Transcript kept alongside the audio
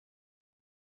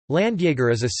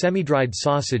Landjäger is a semi-dried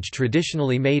sausage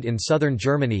traditionally made in southern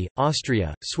Germany,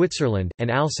 Austria, Switzerland,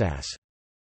 and Alsace.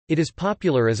 It is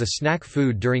popular as a snack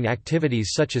food during activities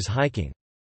such as hiking.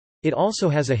 It also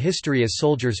has a history as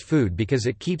soldiers' food because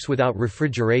it keeps without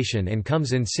refrigeration and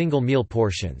comes in single meal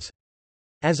portions.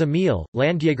 As a meal,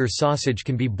 Landjäger sausage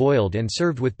can be boiled and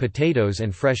served with potatoes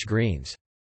and fresh greens.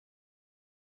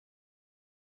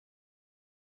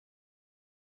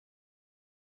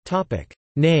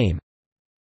 Name.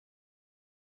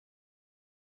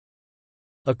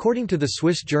 According to the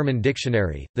Swiss-German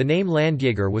dictionary, the name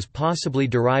Landjäger was possibly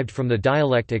derived from the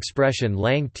dialect expression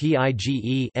lang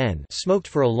tige smoked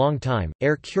for a long time,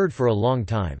 cured for a long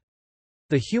time.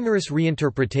 The humorous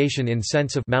reinterpretation in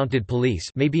sense of mounted police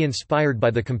may be inspired by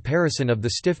the comparison of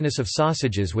the stiffness of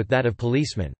sausages with that of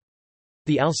policemen.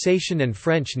 The Alsatian and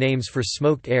French names for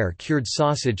smoked cured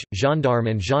sausage, gendarme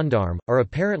and gendarme, are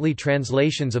apparently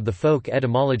translations of the folk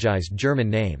etymologized German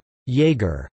name.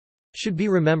 Jäger should be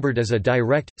remembered as a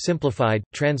direct, simplified,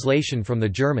 translation from the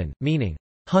German, meaning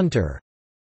hunter.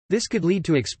 This could lead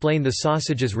to explain the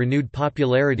sausage's renewed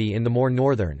popularity in the more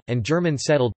northern, and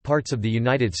German-settled, parts of the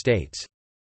United States.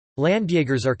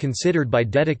 Landjägers are considered by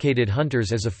dedicated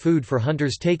hunters as a food for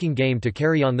hunters taking game to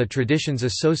carry on the traditions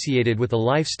associated with a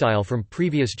lifestyle from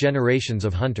previous generations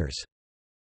of hunters.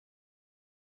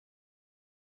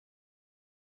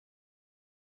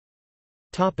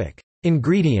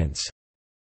 Ingredients.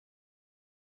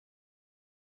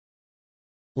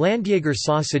 Landjäger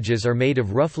sausages are made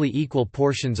of roughly equal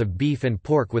portions of beef and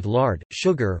pork with lard,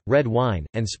 sugar, red wine,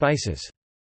 and spices.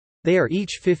 They are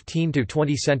each 15 to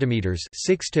 20 centimeters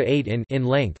 (6 to 8 in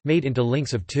length, made into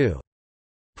links of 2.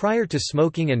 Prior to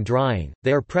smoking and drying,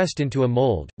 they are pressed into a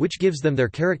mold, which gives them their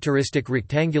characteristic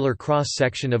rectangular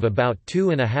cross-section of about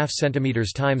 2.5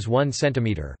 centimeters x 1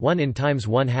 centimeter (1 in x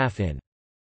 1/2 in).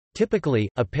 Typically,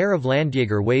 a pair of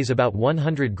Landjäger weighs about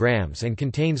 100 grams and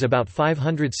contains about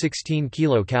 516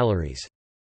 kilocalories.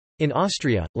 In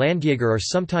Austria, Landjäger are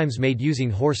sometimes made using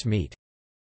horse meat.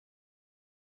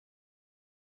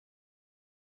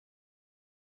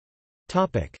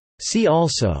 See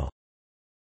also: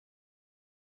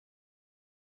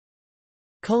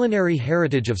 Culinary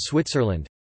heritage of Switzerland,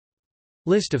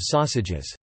 List of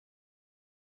sausages.